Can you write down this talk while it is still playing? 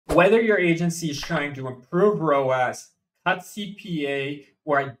Whether your agency is trying to improve ROAS, cut CPA,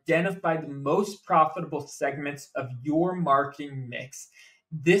 or identify the most profitable segments of your marketing mix,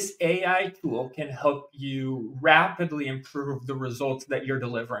 this AI tool can help you rapidly improve the results that you're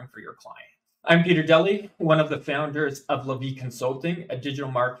delivering for your client. I'm Peter Deli, one of the founders of Levy Consulting, a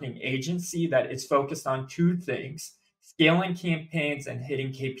digital marketing agency that is focused on two things: scaling campaigns and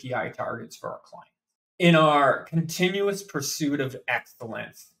hitting KPI targets for our clients. In our continuous pursuit of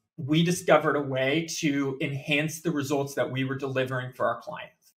excellence, we discovered a way to enhance the results that we were delivering for our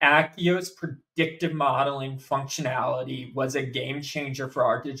clients. Akkio's predictive modeling functionality was a game changer for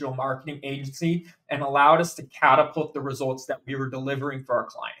our digital marketing agency and allowed us to catapult the results that we were delivering for our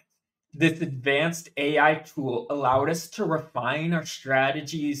clients. This advanced AI tool allowed us to refine our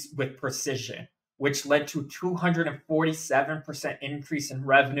strategies with precision, which led to a 247% increase in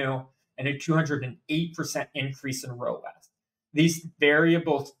revenue and a 208% increase in ROAS. These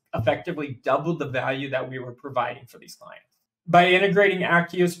variables effectively doubled the value that we were providing for these clients. By integrating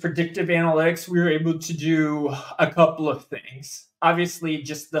Akkio's predictive analytics, we were able to do a couple of things. Obviously,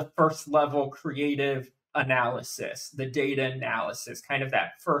 just the first level creative analysis, the data analysis, kind of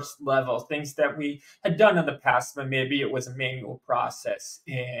that first level, things that we had done in the past, but maybe it was a manual process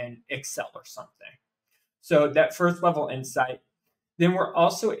in Excel or something. So that first level insight. Then we're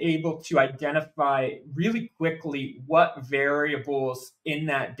also able to identify really quickly what variables in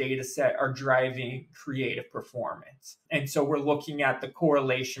that data set are driving creative performance. And so we're looking at the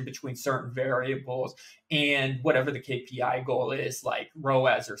correlation between certain variables and whatever the KPI goal is, like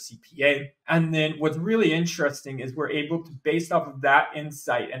ROAS or CPA. And then what's really interesting is we're able to, based off of that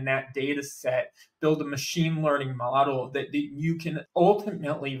insight and that data set, build a machine learning model that you can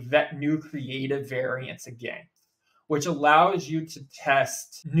ultimately vet new creative variants against, which allows you to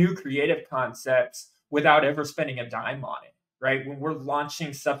test new creative concepts without ever spending a dime on it, right? When we're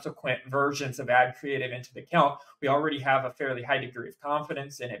launching subsequent versions of ad creative into the account, we already have a fairly high degree of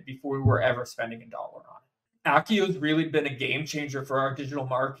confidence in it before we were ever spending a dollar on it. Akkio has really been a game changer for our digital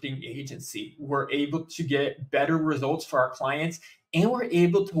marketing agency. We're able to get better results for our clients, and we're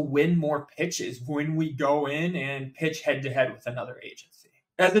able to win more pitches when we go in and pitch head to head with another agency.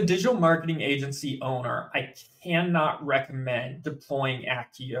 As a digital marketing agency owner, I cannot recommend deploying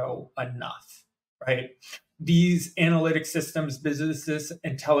Akkio enough, right? These analytic systems, business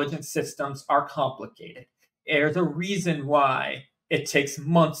intelligence systems are complicated. There's a reason why it takes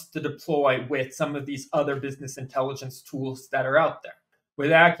months to deploy with some of these other business intelligence tools that are out there.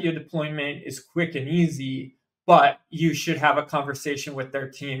 With Akkio, deployment is quick and easy, but you should have a conversation with their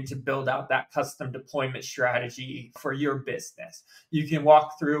team to build out that custom deployment strategy for your business. You can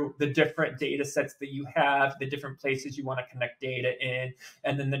walk through the different data sets that you have, the different places you want to connect data in,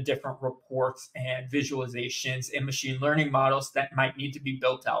 and then the different reports and visualizations and machine learning models that might need to be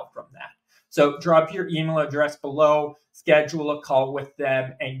built out from that. So drop your email address below, schedule a call with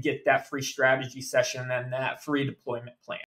them, and get that free strategy session and that free deployment plan.